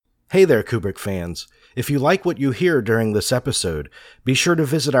Hey there, Kubrick fans. If you like what you hear during this episode, be sure to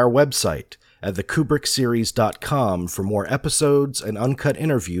visit our website at thekubrickseries.com for more episodes and uncut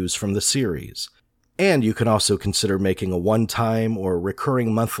interviews from the series. And you can also consider making a one-time or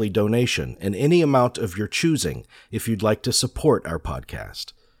recurring monthly donation in any amount of your choosing if you'd like to support our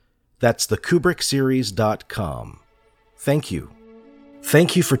podcast. That's thekubrickseries.com. Thank you.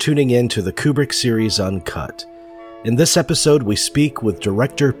 Thank you for tuning in to the Kubrick series Uncut. In this episode, we speak with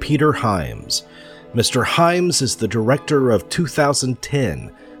director Peter Hyams. Mr. Hyams is the director of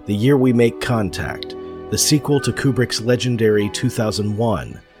 2010, The Year We Make Contact, the sequel to Kubrick's legendary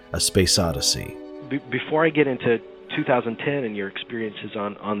 2001, A Space Odyssey. Before I get into 2010 and your experiences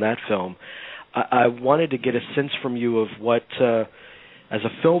on that film, I wanted to get a sense from you of what, as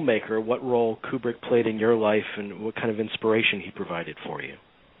a filmmaker, what role Kubrick played in your life and what kind of inspiration he provided for you.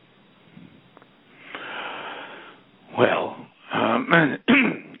 Well,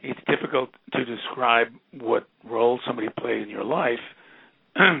 it's difficult to describe what role somebody played in your life.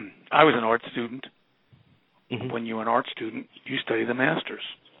 I was an art student. Mm-hmm. When you're an art student, you study the masters.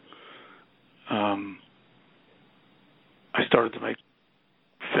 I started to make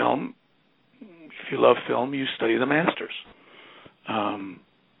film. If you love film, you study the masters.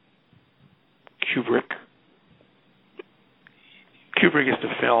 Kubrick is to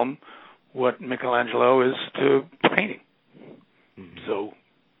film what Michelangelo is to painting. Mm-hmm. So,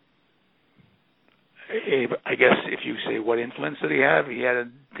 I guess if you say what influence did he have, it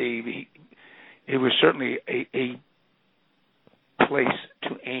was certainly a place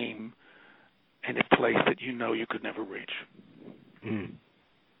to aim and a place that you know you could never reach. Mm.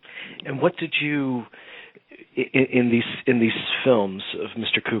 And what did you, in these films of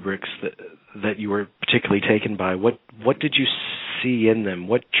Mr. Kubrick's that you were particularly taken by, what did you see in them?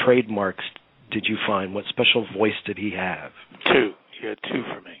 What trademarks did you find? What special voice did he have? Two. He had two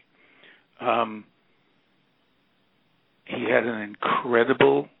for me. He had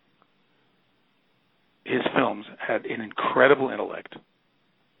his films had an incredible intellect.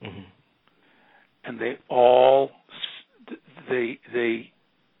 Mm-hmm. And they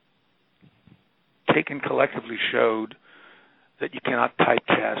taken collectively showed that you cannot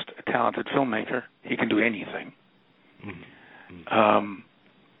typecast a talented filmmaker. He can do anything. Mm-hmm.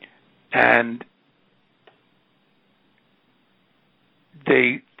 And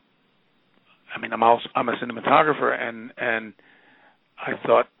I'm a cinematographer, and I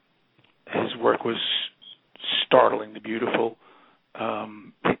thought his work was startlingly beautiful,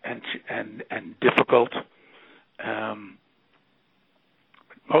 and difficult.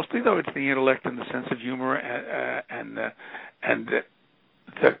 Mostly, though, it's the intellect and the sense of humor, and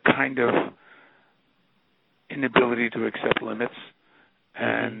the kind of inability to accept limits,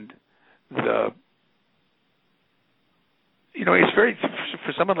 and it's very,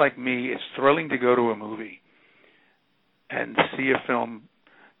 for someone like me, it's thrilling to go to a movie and see a film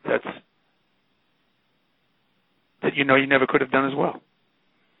that you never could have done as well.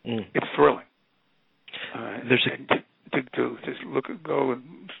 Mm. It's thrilling. To just go and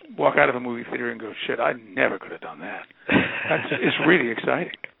walk out of a movie theater and go, shit, I never could have done that. It's really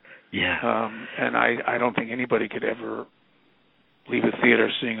exciting. Yeah. And I don't think anybody could ever leave a theater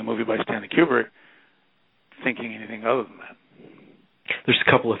seeing a movie by Stanley Kubrick thinking anything other than that. There's a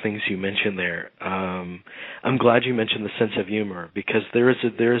couple of things you mentioned there. I'm glad you mentioned the sense of humor, because there is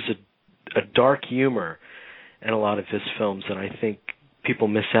a dark humor in a lot of his films that I think people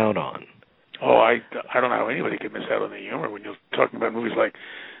miss out on. Oh, I don't know how anybody could miss out on the humor when you're talking about movies like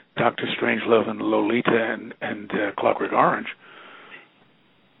Dr. Strangelove and Lolita and Clockwork Orange.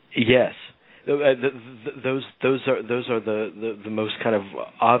 Yes, those are the most kind of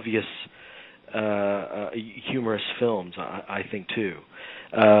obvious humorous films, I think too.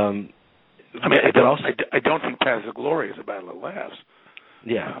 I don't think Paths of Glory is a battle of laughs.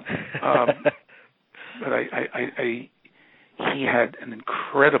 Yeah, but he had an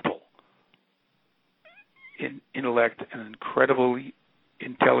incredible intellect and an incredibly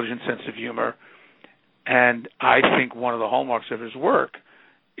intelligent sense of humor, and I think one of the hallmarks of his work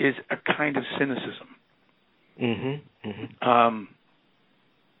is a kind of cynicism. Mm-hmm. Mm-hmm.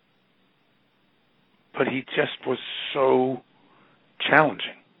 But he just was so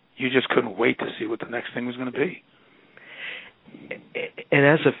challenging. You just couldn't wait to see what the next thing was going to be. And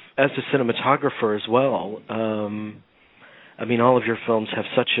as a cinematographer as well, all of your films have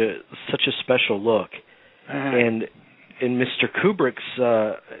such a special look. And in Mr. Kubrick's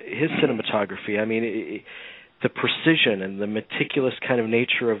his cinematography, the precision and the meticulous kind of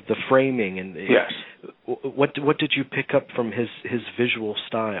nature of the framing, and yes. What did you pick up from his visual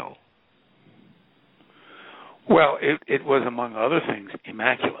style? Well, it was, among other things,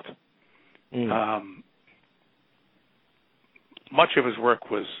 immaculate. Much of his work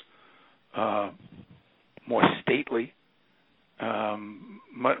was more stately.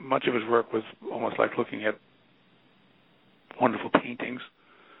 Much of his work was almost like looking at wonderful paintings.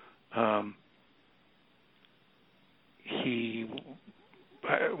 He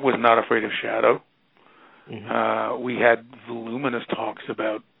was not afraid of shadow. We had voluminous talks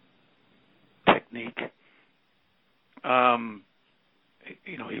about technique.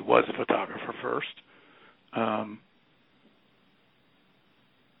 He was a photographer first.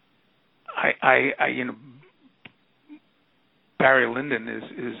 Barry Lyndon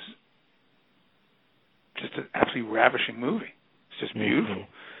is just an absolutely ravishing movie. It's just beautiful.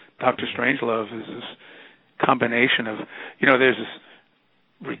 Dr. Strangelove is this combination of, there's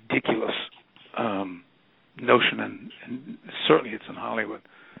this ridiculous notion, and certainly it's in Hollywood,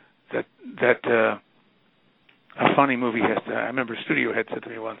 that a funny movie has to, I remember a studio head said to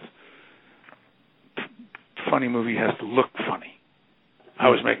me once, funny movie has to look funny. I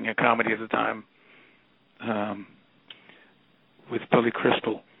was making a comedy at the time with Billy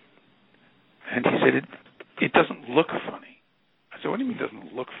Crystal, and he said, it doesn't look funny. I said, what do you mean it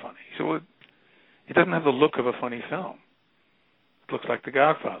doesn't look funny? He said, well, it doesn't have the look of a funny film. It looks like The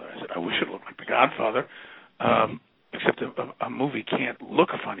Godfather. I said, I wish it looked like The Godfather, except a movie can't look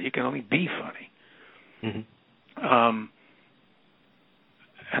funny. It can only be funny.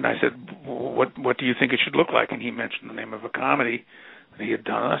 And I said, what do you think it should look like? And he mentioned the name of a comedy that he had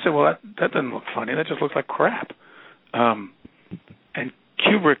done. And I said, well, that doesn't look funny. That just looks like crap. And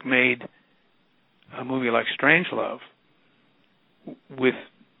Kubrick made a movie like Strangelove with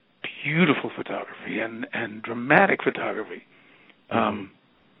beautiful photography and dramatic photography.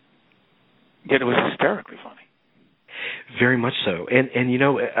 Yet it was hysterically funny. Very much so. And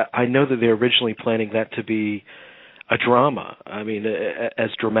I know that they're originally planning that to be a drama. I mean,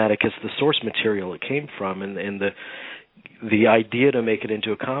 as dramatic as the source material it came from, and the idea to make it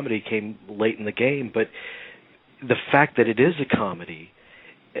into a comedy came late in the game. But the fact that it is a comedy,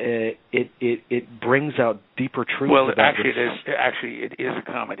 it brings out deeper truths. Well, about it is a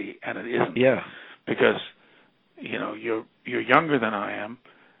comedy, and it isn't. Yeah. Because you're younger than I am.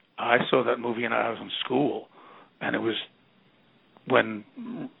 I saw that movie and I was in school, and it was when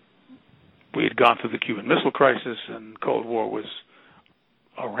we had gone through the Cuban Missile Crisis and Cold War was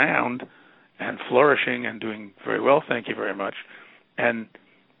around and flourishing and doing very well, thank you very much. And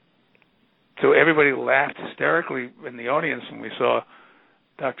so everybody laughed hysterically in the audience when we saw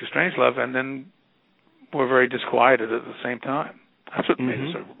Dr. Strangelove, and then were very disquieted at the same time. That's what made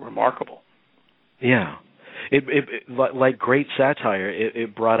it so remarkable. Yeah. It like great satire,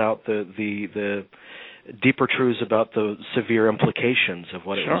 it brought out the deeper truths about the severe implications of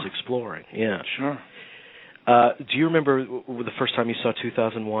what it was exploring. Yeah. Sure. Do you remember the first time you saw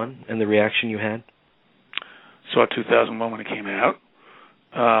 2001 and the reaction you had? Saw 2001 when it came out.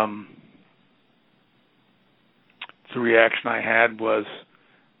 The reaction I had was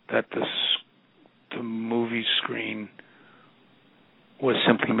that the movie screen was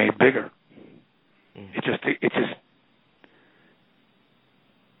simply made bigger. It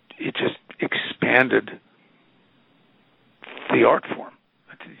just expanded the art form.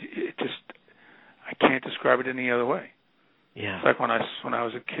 I can't describe it any other way. Yeah. It's like when I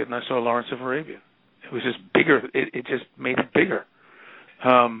was a kid and I saw Lawrence of Arabia. It was just bigger. It just made it bigger.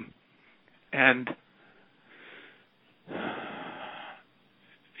 And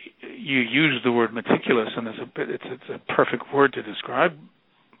you use the word meticulous, and it's a perfect word to describe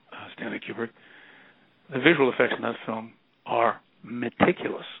Stanley Kubrick. The visual effects in that film are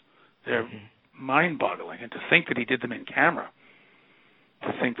meticulous. They're mind-boggling. And to think that he did them in camera,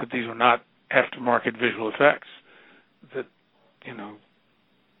 to think that these were not aftermarket visual effects, that,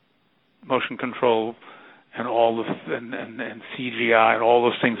 motion control and all of and CGI and all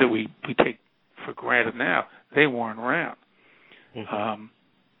those things that we take for granted now, they weren't around. To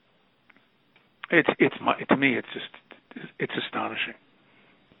me, it's astonishing.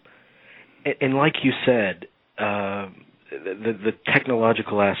 And like you said, the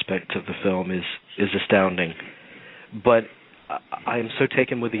technological aspect of the film is astounding. But I am so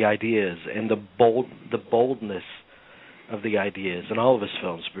taken with the ideas and the boldness of the ideas in all of his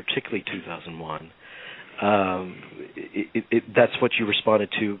films, particularly 2001. That's what you responded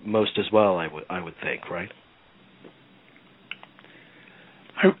to most as well, I would think, right?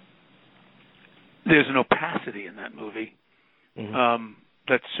 There's an opacity in that movie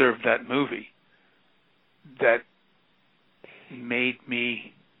that served that movie that made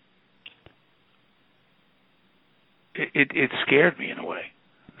me. It scared me in a way.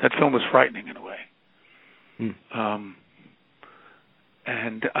 That film was frightening in a way.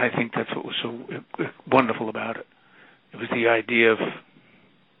 And I think that's what was so wonderful about it. It was the idea of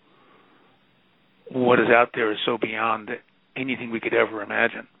what is out there is so beyond anything we could ever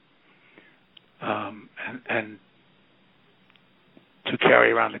imagine. And to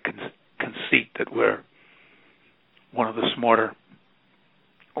carry around the conceit that we're one of the smarter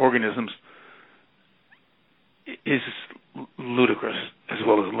organisms is ludicrous as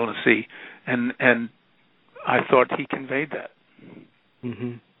well as lunacy. And I thought he conveyed that.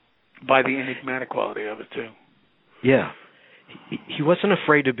 Mm-hmm. By the enigmatic quality of it, too. Yeah. He wasn't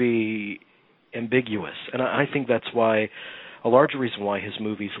afraid to be ambiguous, and I think that's why, a large reason why his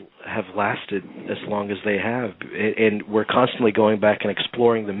movies have lasted as long as they have, and we're constantly going back and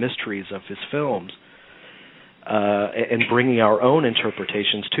exploring the mysteries of his films and bringing our own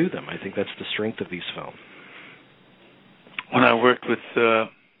interpretations to them. I think that's the strength of these films. When I worked with,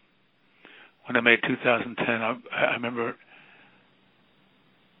 when I made 2010, I remember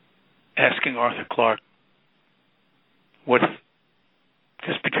asking Arthur Clarke, what's,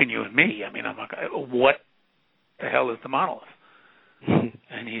 just between you and me, I mean, I'm like, what the hell is the monolith?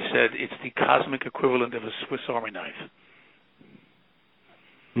 And he said, it's the cosmic equivalent of a Swiss Army knife.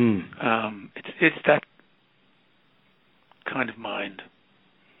 It's that kind of mind.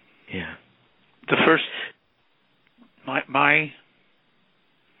 Yeah. The first,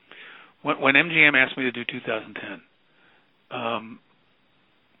 when MGM asked me to do 2010,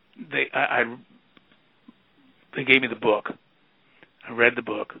 they gave me the book. I read the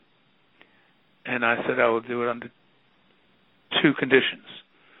book, and I said I would do it under two conditions.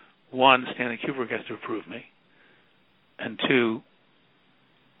 One, Stanley Kubrick has to approve me, and two,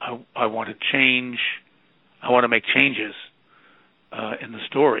 I want to change. I want to make changes in the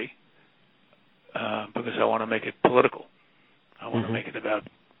story because I want to make it political. I want to make it about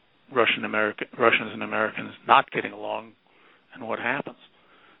Russians and Americans not getting along and what happens.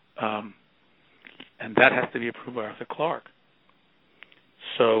 And that has to be approved by Arthur Clarke.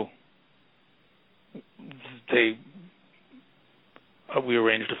 So we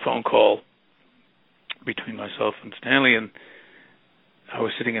arranged a phone call between myself and Stanley, and I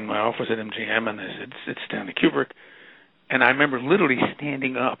was sitting in my office at MGM, and I said, it's Stanley Kubrick. And I remember literally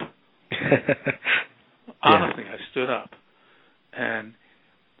standing up. Honestly, I stood up. And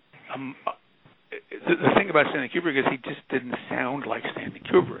the thing about Stanley Kubrick is he just didn't sound like Stanley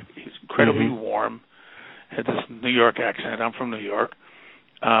Kubrick. He was incredibly warm, had this New York accent. I'm from New York.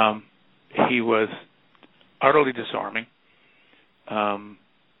 He was utterly disarming,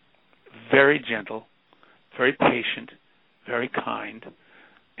 very gentle, very patient, very kind,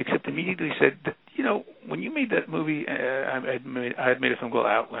 except immediately said, that, you know, when you made that movie, I had made a film called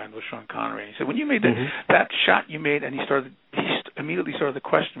Outland with Sean Connery. He said, when you made that shot you made, and he immediately started to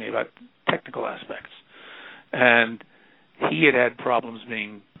question me about technical aspects. And he had problems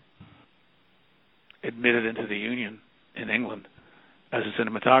being admitted into the union in England as a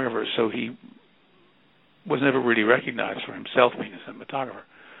cinematographer, so he was never really recognized for himself being a cinematographer.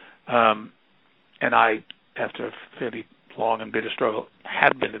 And I, after a fairly long and bitter struggle,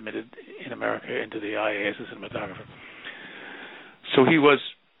 had been admitted in America into the IA as a cinematographer. So he was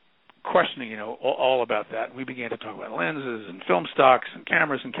questioning, you know, all about that. And we began to talk about lenses and film stocks and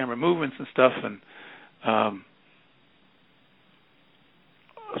cameras and camera movements and stuff. And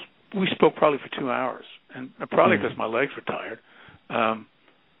we spoke probably for 2 hours, and probably because my legs were tired.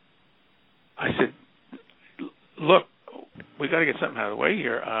 I said, look, we got to get something out of the way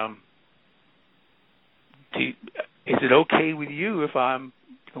here. Is it okay with you if I'm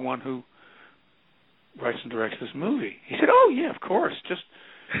the one who writes and directs this movie? He said, oh, yeah, of course. Just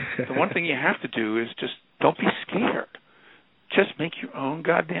the one thing you have to do is just don't be scared. Just make your own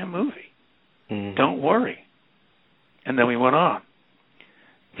goddamn movie. Don't worry. And then we went on.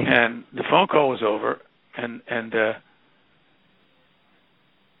 And the phone call was over, and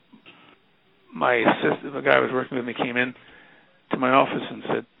my assistant, the guy who was working with me, came in to my office and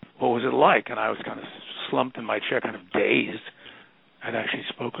said, what was it like? And I was kind of slumped in my chair, kind of dazed. I'd actually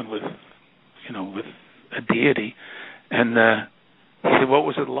spoken with a deity. And he said, what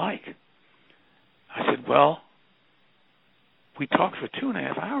was it like? I said, well, we talked for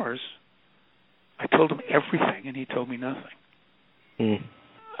 2.5 hours. I told him everything, and he told me nothing.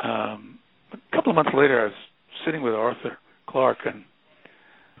 A couple of months later, I was sitting with Arthur Clarke, and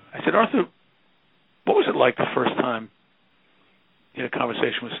I said, Arthur, what was it like the first time you had a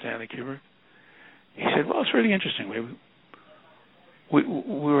conversation with Stanley Kubrick? He said, well, it's really interesting. We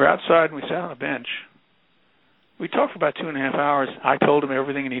were outside, and we sat on a bench. We talked for about 2.5 hours. I told him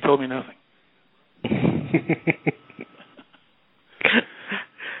everything, and he told me nothing.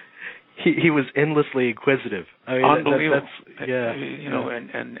 He was endlessly inquisitive. I mean, unbelievable. That's yeah. You know,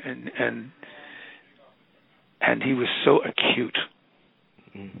 and he was so acute.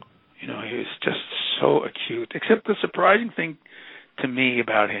 You know, he was just so acute. Except the surprising thing to me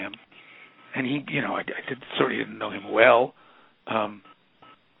about him, and he, you know, I didn't know him well.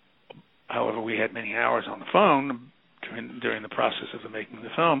 However, we had many hours on the phone during the process of the making of the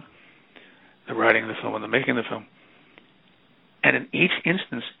film, the writing of the film and the making of the film. And in each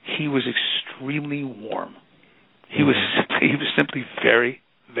instance, he was extremely warm. He was simply very,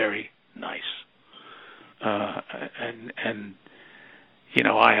 very nice. And you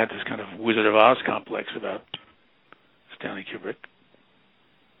know, I had this kind of Wizard of Oz complex about Stanley Kubrick,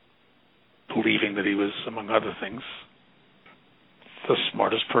 believing that he was, among other things, the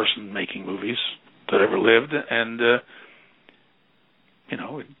smartest person making movies that ever lived, and you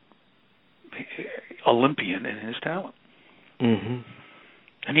know, Olympian in his talent. Mm-hmm.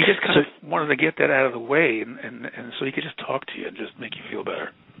 And he just kind of wanted to get that out of the way, and so he could just talk to you and just make you feel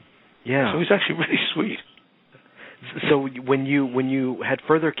better. Yeah. So he's actually really sweet. So when you had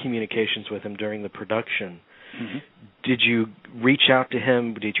further communications with him during the production, did you reach out to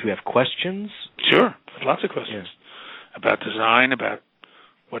him? Did you have questions? Sure, lots of questions about design, about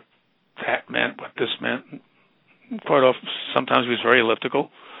what that meant, what this meant. Quite often, sometimes he was very elliptical,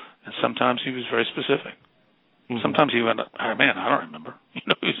 and sometimes he was very specific. Sometimes he went, oh, man, I don't remember. You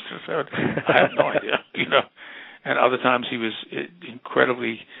know, he just said, I have no idea. You know, and other times he was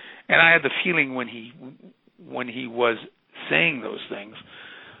incredibly. And I had the feeling when he was saying those things,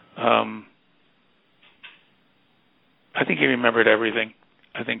 I think he remembered everything.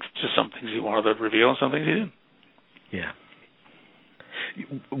 I think just some things he wanted to reveal and some things he didn't. Yeah.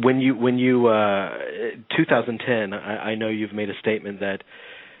 When you 2010, I know you've made a statement that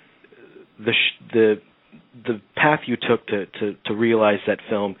the path you took to realize that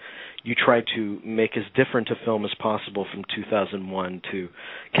film, you tried to make as different a film as possible from 2001 to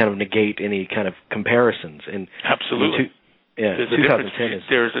kind of negate any kind of comparisons. And absolutely, there's 2010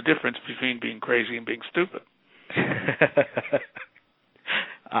 there's a difference between being crazy and being stupid.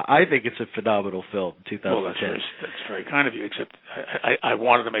 I think it's a phenomenal film, 2010. Well, that's very kind of you, except I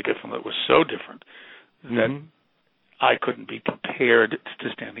wanted to make a film that was so different that I couldn't be compared to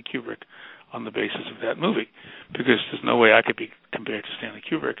Stanley Kubrick on the basis of that movie, because there's no way I could be compared to Stanley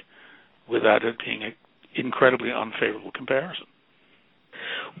Kubrick without it being an incredibly unfavorable comparison.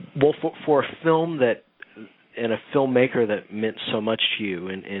 Well, for a film that, and a filmmaker that meant so much to you,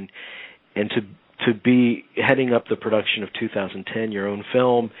 and to be heading up the production of 2010, your own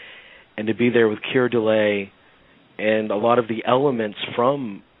film, and to be there with Keir Dullea and a lot of the elements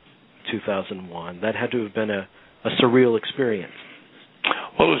from 2001, that had to have been a surreal experience.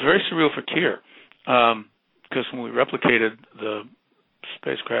 Well, it was very surreal for Keir, because when we replicated the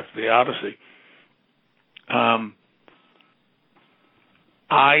spacecraft, the Odyssey, when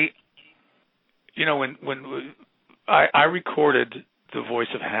I recorded the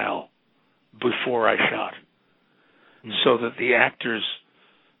voice of Hal before I shot, so that the actors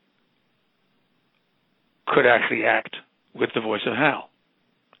could actually act with the voice of Hal.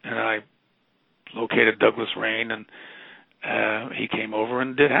 And I located Douglas Rain, and he came over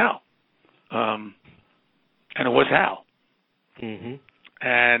and did Hal. And it was Hal.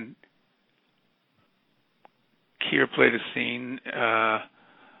 And Keir played a scene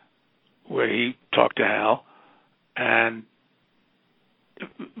where he talked to Hal, and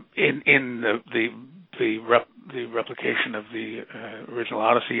in the replication of the original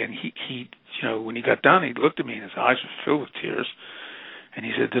Odyssey, and he when he got done, he looked at me and his eyes were filled with tears, and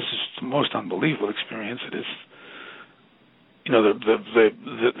he said, "This is the most unbelievable experience. It is,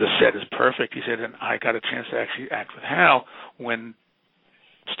 the set is perfect." He said, and I got a chance to actually act with Hal. When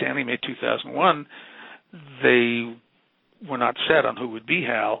Stanley made 2001, they were not set on who would be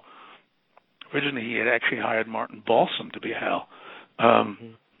Hal. Originally, he had actually hired Martin Balsam to be Hal.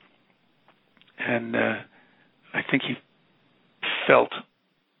 And I think he felt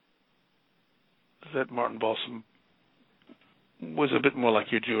that Martin Balsam was a bit more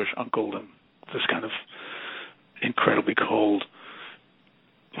like your Jewish uncle than this kind of incredibly cold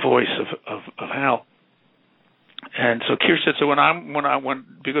voice of Hal. And so Keir said, so when I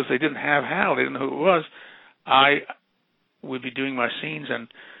went, because they didn't have Hal, they didn't know who it was, I would be doing my scenes, and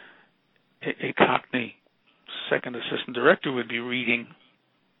a Cockney second assistant director would be reading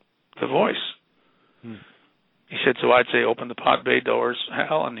the voice. He said, so I'd say, open the pod bay doors,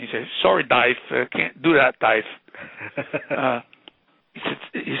 Hal, and he'd say, sorry, Dive, can't do that, Dive.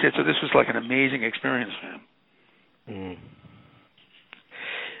 He said, so this was like an amazing experience for him.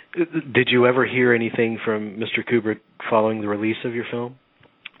 Did you ever hear anything from Mr. Kubrick following the release of your film?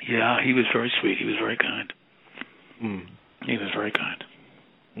 Yeah, he was very sweet. He was very kind. Mm. He was very kind.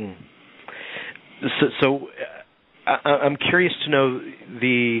 Mm. So I'm curious to know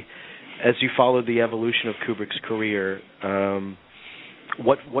as you followed the evolution of Kubrick's career,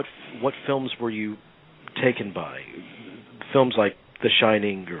 what films were you taken by? Films like The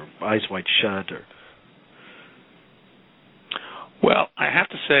Shining or Eyes Wide Shut, or well, I have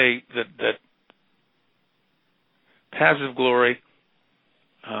to say that Paths of Glory,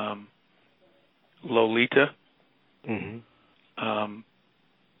 Lolita, mm-hmm.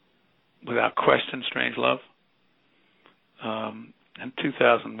 Without question, Strangelove, and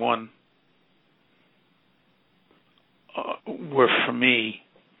 2001 were for me,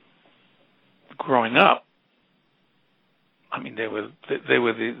 growing up. I mean, they were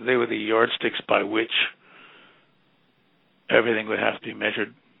the yardsticks by which everything would have to be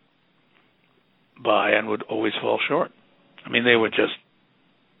measured by, and would always fall short. I mean, they were just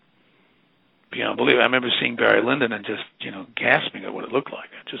beyond belief. I remember seeing Barry Lyndon and just gasping at what it looked like.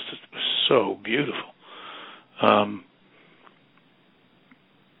 It was so beautiful.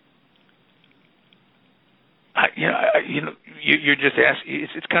 You're just asking.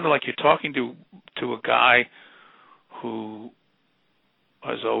 It's kind of like you're talking to a guy who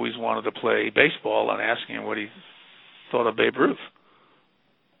has always wanted to play baseball and asking him what he thought of Babe Ruth.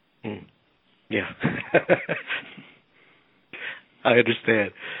 Mm. Yeah. I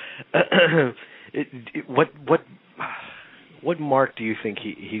understand. What mark do you think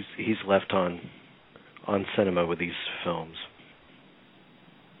he's left on cinema with these films?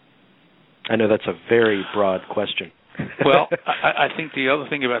 I know that's a very broad question. Well, I think the other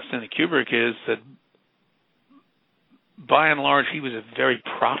thing about Stanley Kubrick is that, by and large, he was a very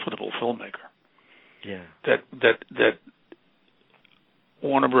profitable filmmaker. Yeah. That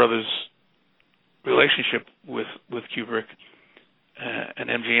Warner Brothers' relationship with Kubrick and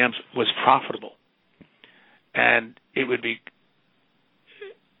MGM's was profitable, and it would be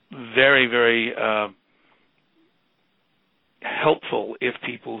very, very helpful if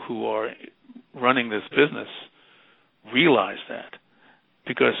people who are running this business realize that,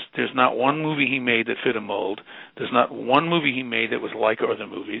 because there's not one movie he made that fit a mold. There's not one movie he made that was like other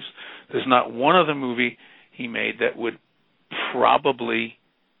movies. There's not one other movie he made that would probably,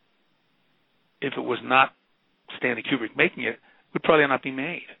 if it was not Stanley Kubrick making it, would probably not be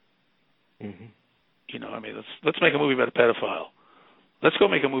made. Mm-hmm. I mean, let's make a movie about a pedophile. Let's go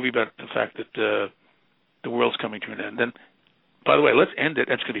make a movie about the fact that the world's coming to an end. And by the way, let's end it.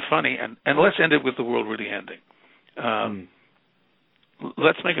 That's going to be funny, and let's end it with the world really ending.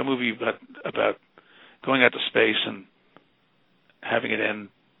 Let's make a movie about going out to space and having it end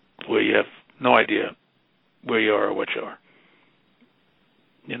where you have no idea where you are or what you are.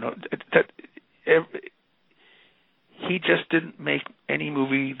 He just didn't make any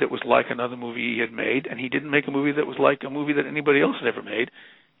movie that was like another movie he had made, and he didn't make a movie that was like a movie that anybody else had ever made.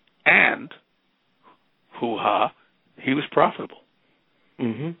 And, hoo-ha, he was profitable.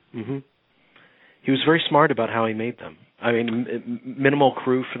 Mm-hmm. Mm-hmm. He was very smart about how he made them. I mean, minimal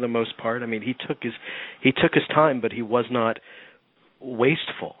crew for the most part. I mean, he took his time, but he was not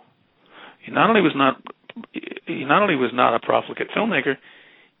wasteful. He not only was not a profligate filmmaker,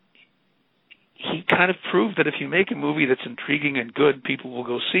 he kind of proved that if you make a movie that's intriguing and good, people will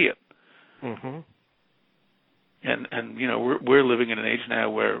go see it. Mm-hmm. And we're living in an age now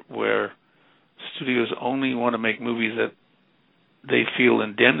where studios only want to make movies that they feel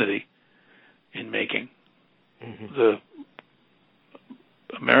indemnity in making. Mm-hmm. The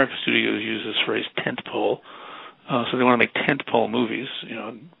American studios use this phrase tentpole, so they want to make tentpole movies.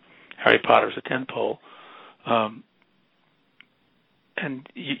 Harry Potter's a tentpole, and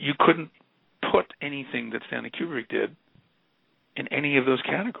you couldn't put anything that Stanley Kubrick did in any of those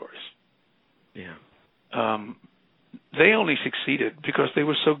categories. Yeah. They only succeeded because they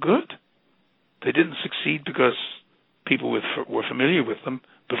were so good. They didn't succeed because people were familiar with them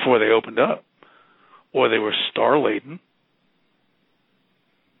before they opened up, or they were star-laden.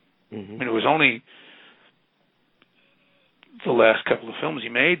 Mm-hmm. I mean, it was only the last couple of films he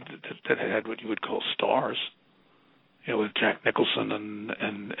made that had what you would call stars. With Jack Nicholson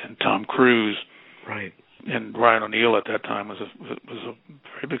and Tom Cruise, right? And Ryan O'Neal at that time was a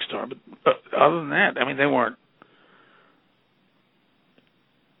very big star. But other than that, I mean, they weren't.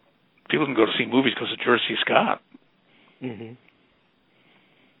 People can go to see movies because of George C. Scott. Mm-hmm.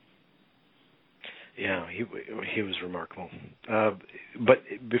 Yeah, he was remarkable. But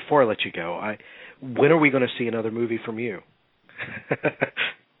before I let you go, when are we going to see another movie from you?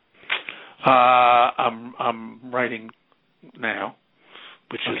 I'm writing now,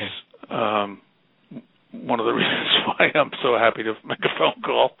 which is one of the reasons why I'm so happy to make a phone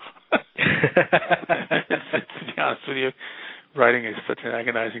call. To be honest with you, writing is such an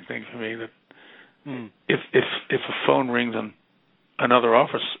agonizing thing for me that if a phone rings on another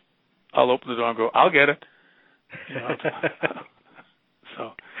office, I'll open the door and go, I'll get it. You know,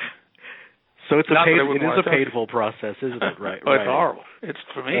 so it is a painful process, isn't it? Right. Oh, it's horrible.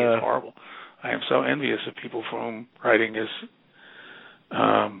 For me, it's horrible. I am so envious of people for whom writing is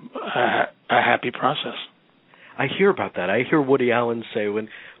a happy process. I hear about that. I hear Woody Allen say when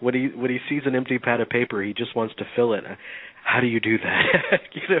he sees an empty pad of paper, he just wants to fill it. How do you do that?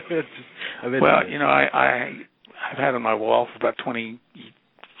 I've had on my wall for about 20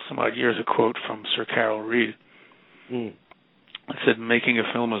 some odd years a quote from Sir Carol Reed. It said, "Making a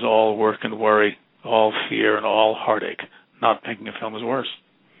film is all work and worry, all fear and all heartache. Not making a film is worse."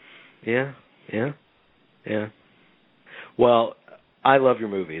 Yeah. Well, I love your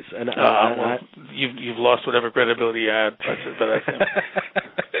movies, and you've lost whatever credibility you had.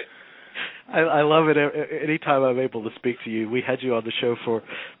 I love it. Anytime I'm able to speak to you, we had you on the show for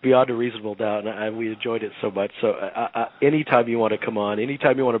Beyond a Reasonable Doubt, and we enjoyed it so much. So anytime you want to come on,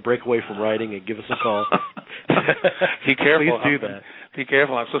 anytime you want to break away from writing and give us a call, be careful. Please do that. Be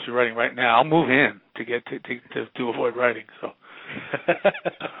careful. I'm supposed to be writing right now. I'll move in to avoid writing. So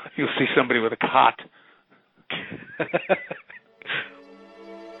you'll see somebody with a cot.